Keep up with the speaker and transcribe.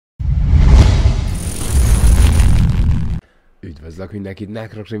Üdvözlök mindenkit,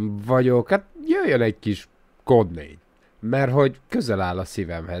 Nekrokrim vagyok, hát jöjjön egy kis kód 4. Mert hogy közel áll a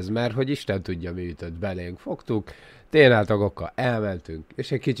szívemhez, mert hogy Isten tudja mi ütött belénk, fogtuk, tényáltagokkal elmentünk,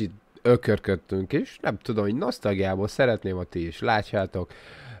 és egy kicsit ökörködtünk is, nem tudom, hogy nosztalgiából szeretném, hogy ti is látjátok.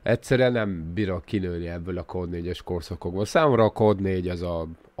 Egyszerűen nem bírok kinőni ebből a kód 4-es korszakokból. Számomra a kód 4 az a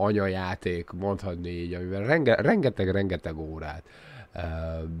anyajáték, mondhatni így, amiben rengeteg órát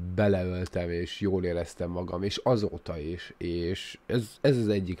beleöltem, és jól éreztem magam, és azóta is, és ez az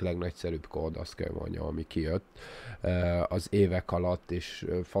egyik legnagyszerűbb kód, azt kell mondjam, ami kijött az évek alatt, és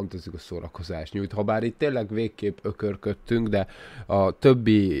fantasztikus szórakozást nyújt. Habár itt tényleg végképp ökörködtünk, de a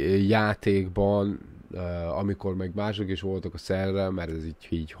többi játékban, amikor meg mások is voltak a szerver, mert ez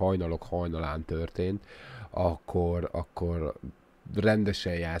így hajnalok hajnalán történt, akkor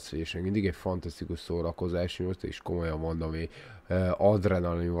rendesen játszva, és még mindig egy fantasztikus szórakozás nyújt, és komolyan mondom, hogy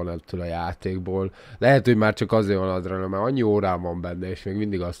adrenalin van ettől a játékból. Lehet, hogy már csak azért van adrenalin, mert annyi órán van benne, és még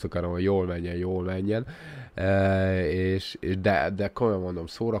mindig azt akarom, hogy jól menjen. De komolyan mondom,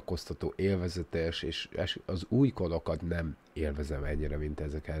 szórakoztató, élvezetes, és az új kodokat nem élvezem ennyire, mint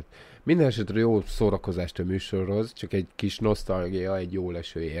ezeket. Minden esetre jó szórakozást a műsorhoz, csak egy kis nosztalgia, egy jó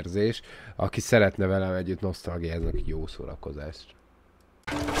leső érzés. Aki szeretne velem együtt nosztalgiáznak, jó szórakozást.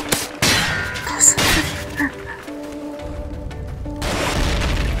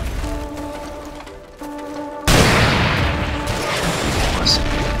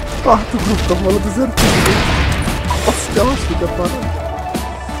 Átugortam valami az RPG-t. Azt kell, azt higgett már nem.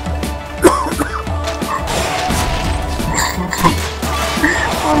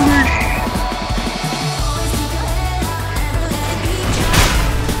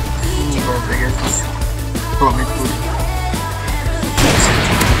 Valamit tud.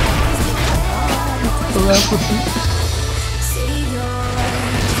 Tudtam elfutni.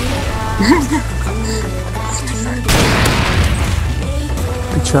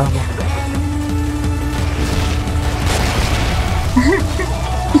 Picsába.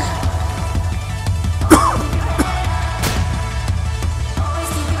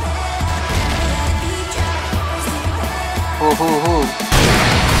 Ho.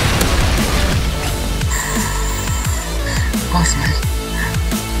 Basz meg.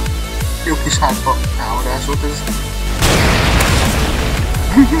 Jó kis hátba támadás volt ez.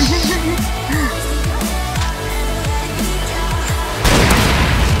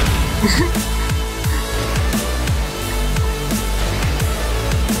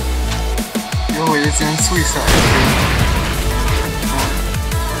 Jó, hogy ez ilyen suicide.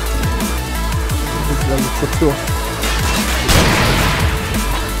 Ez nem csak jó.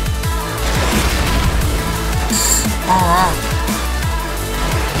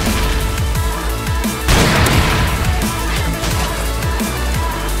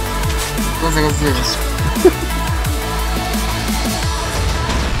 Ezek az ősz.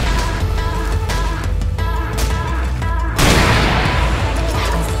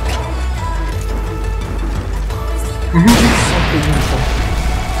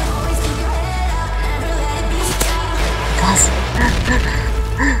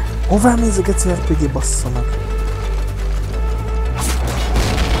 Hová mész a geci RPG, bassza meg?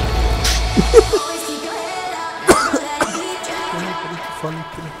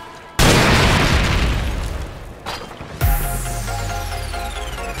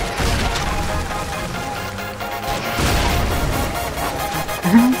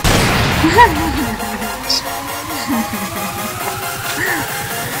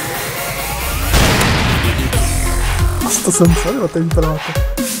 Azt a szentszarjat én találtam.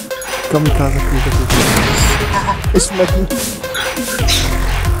 Kamikáza küldetőt. És megint.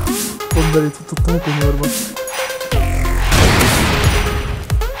 Pont belét futottam a konyolba.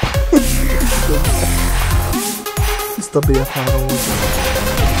 Tiszta BF3 volt.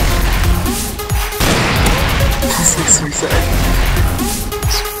 Basszik suicide.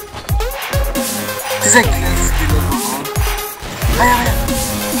 19 kilóban van. Ajaj!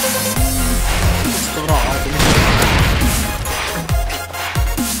 Tiszta ráálltam.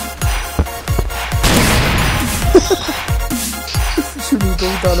 Simító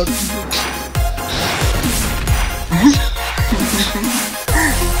utána az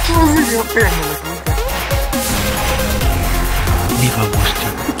így a félmelek munkat. Mi van most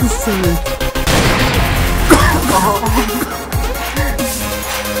csak? Ez személy.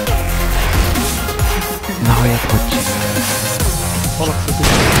 Na, hogy csinálja? Alapvető.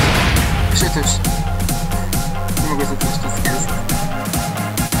 És ötös. Nem meg az ötöst, az kezd.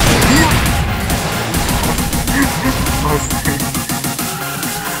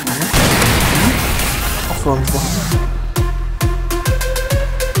 A francba.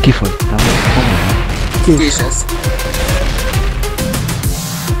 Kifogytam. Kés ez.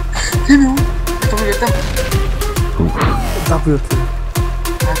 Double kill.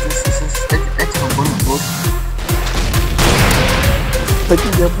 Hát ez egy hangon volt. Te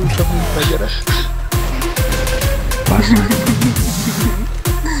ugye bújtam, mint a gyerek. Bazd meg.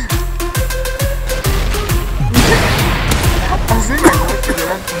 Azért meg volt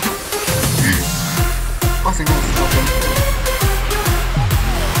figyelent. Azért nem szokottam.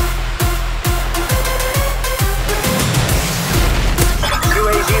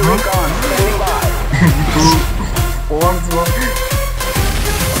 Orcban.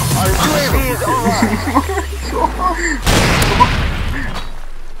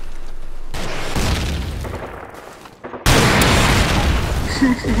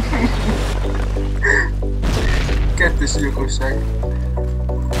 Kettős gyilkosság.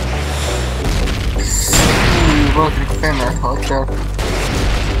 Valakinek fennállt haltál.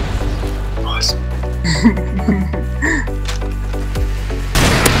 Az.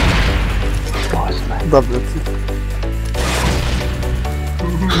 Bazd meg. Double kill.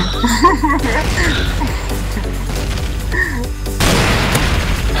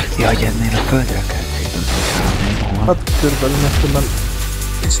 Jaj, ennél a földre kell célozni. Hát körülbelül megtudom,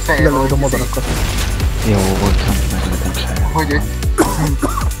 És fejjel lelőd a madarakat. Jó voltam, meglődöm saját. Hogy egy...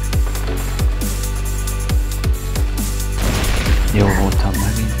 Jó voltam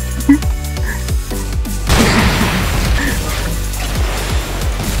megint.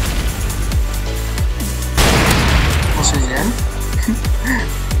 Most egy ilyen.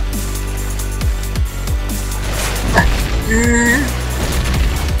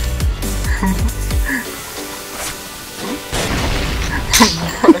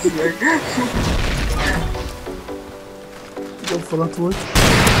 Bazd meg. Jobb falat volt.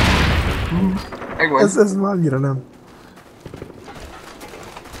 Megvan. Ez már annyira nem.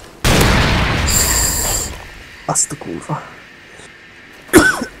 Azt a kurva.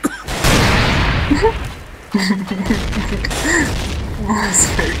 Bazd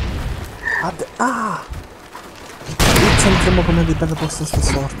meg. Hát de... Úgy szerintem magam elé belebassza ezt a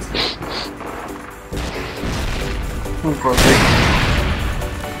szart. Hú, bazd meg.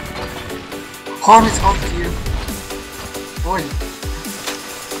 36 kill. Hogy?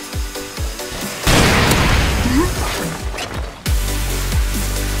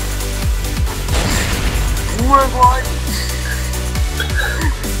 Hol vagy?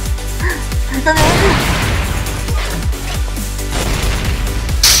 Nem jön!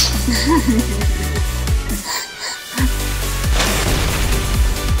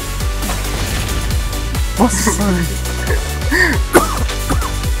 Bassza meg!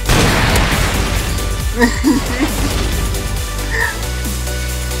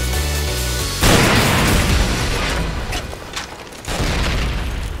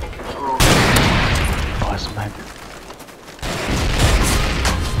 Bazd meg.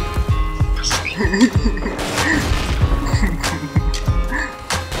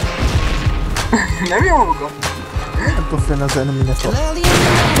 Nem jó magam? Nem tudok félni az eneményet.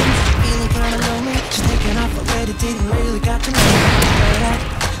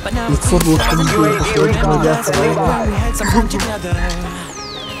 Itt fordultam, mint a földben, hogy elfelejtem.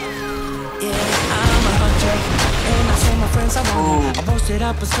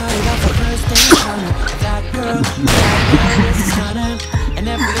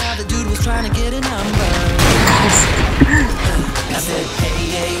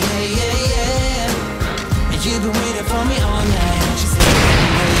 You've been waiting for me all night. She said,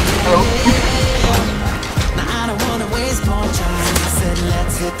 now I don't wanna waste more time. I said,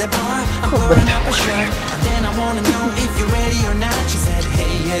 let's hit the bar. I'm pouring up a shot. And then I wanna know if you're ready or not. She said,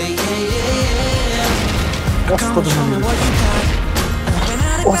 hey. Come on, show me what you got. When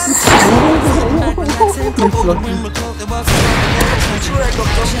I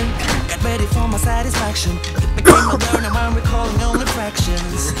got ready for my satisfaction. It became a learn and I'm recalling only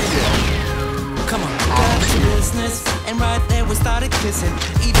fractions. Come on, got to business, and right there we started kissing.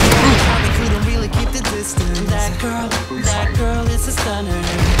 Even though we probably couldn't really keep the distance. That girl is a stunner.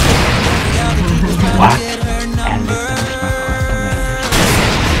 The other kid was trying to get her number.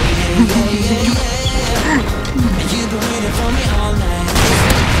 And you've been waiting for me all night.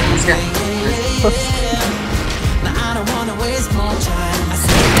 Now I don't wanna waste more time. I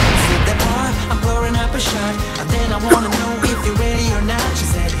said, let's hit the bar, I'm pouring up a shot. And then I wanna know if you're ready or not. She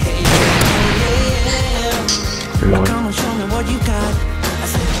said, hey. Lord. Come on, show me what you got. I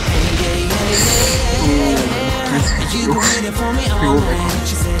said, hey. And you been waiting for me all night.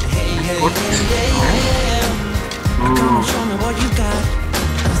 She said, hey. Come on, show me what you got.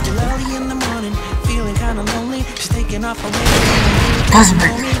 I'm still early in the morning, feeling kinda lonely. She's taking off her way.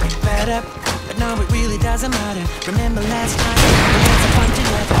 Bad up, but now it really doesn't matter. Remember last night, we had some fun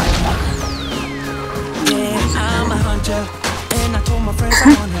together. I'm a hunter, and I told my friends I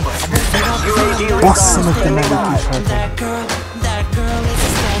want her. Bassza meg te meg a kis hát. That girl is a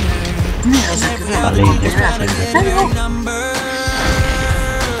stunner. A lényeg az, hogy Number.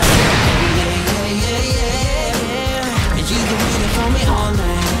 And she's been waiting for me all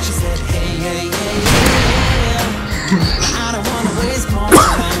night. She said, hey, hey, hey, yeah. I don't wanna waste more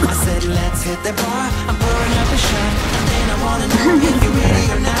time. I said, let's hit the bar. I'm pouring up a shot. And then I wanna know if you're ready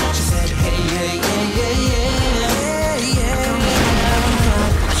or not. She said, hey, hey, hey, hey, yeah, yeah. Come on, have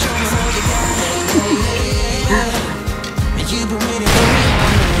fun. Show me what you got. Hey, hey, hey, yeah. And you've been waiting for me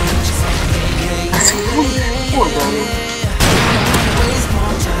all night. She said, hey, hey, hey, yeah. I don't wanna waste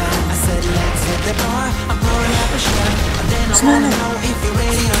more time. I said, let's hit the bar. I'm pouring up a shot. And then I wanna know if you're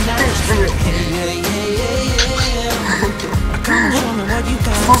ready or not. She said, hey, hey, hey, yeah, yeah. Come on, show me what you got.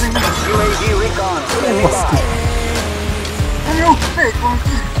 UAV recon. Hello, hey,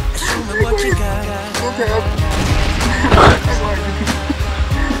 Show me what you got.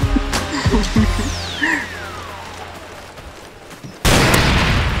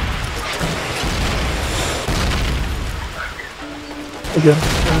 Igen,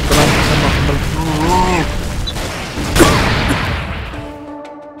 talán nem látom bele.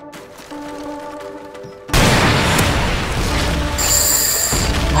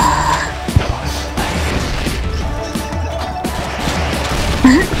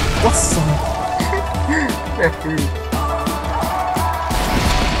 Bassza meg! repül.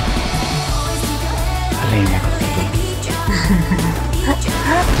 A lényeg az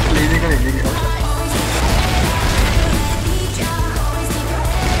A lényeg.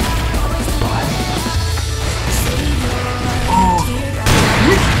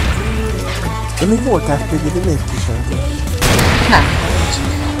 De még volt RPG, de miért kísérleti? Nem.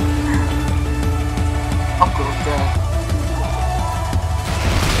 Akkor ott el.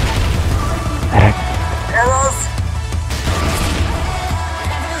 Ez az!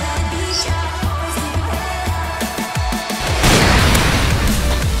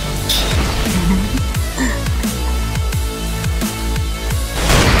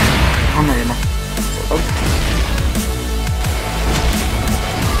 Honnan jönnek?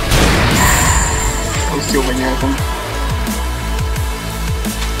 Azt jó benyeltem.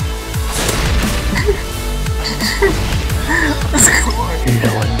 Ez komoly.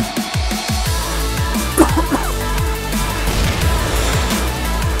 LOL.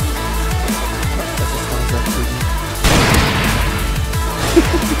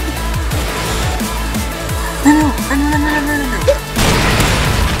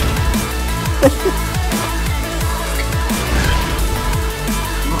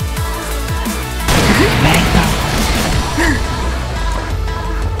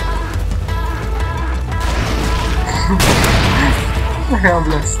 Olyan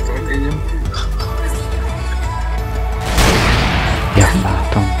lesz történjen. Ja,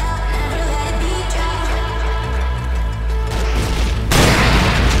 látom.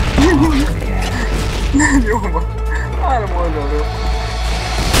 Nem jó van. 3 oldalról.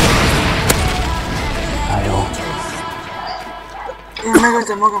 Na jó. Én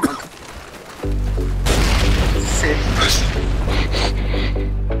megöltem magamat. Szép.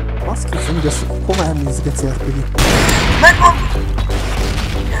 Azt kérdezem, hogy ezt hová elnéz geci RPG? Megvan!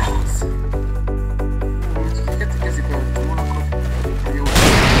 Jász. Úgyhogy kettő kezébe öltem volna, akkor jó.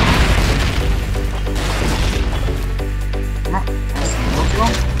 Na, ezt mondjuk van.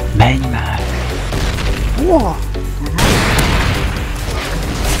 Menj már! Wow!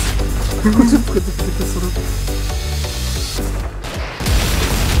 Kötök a szorok.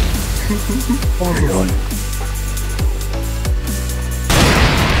 LOL.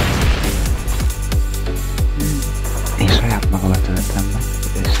 Én saját magamat öltem meg,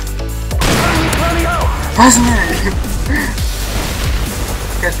 és... Az meg!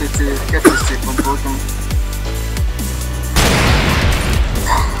 2 C-pont voltam.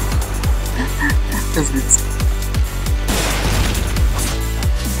 Ez vicc.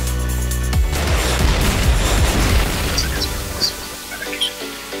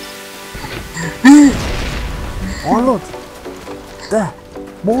 Hallod? Te!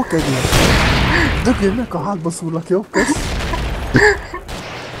 Mók egész! Dögjön meg a hátba szúrlak, jó? Kösz!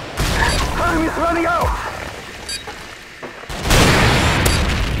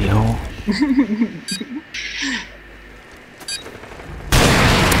 Jó.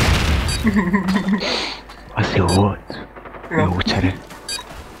 Az jó volt. Jó csere.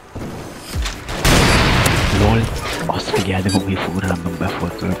 LOL. Azt figyeld, hogy fog random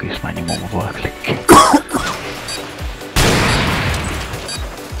befordulok és már nyomom a valklik.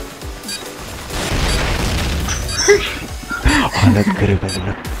 Hallod körülbelül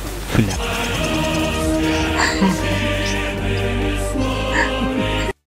a fülem. Ugorj.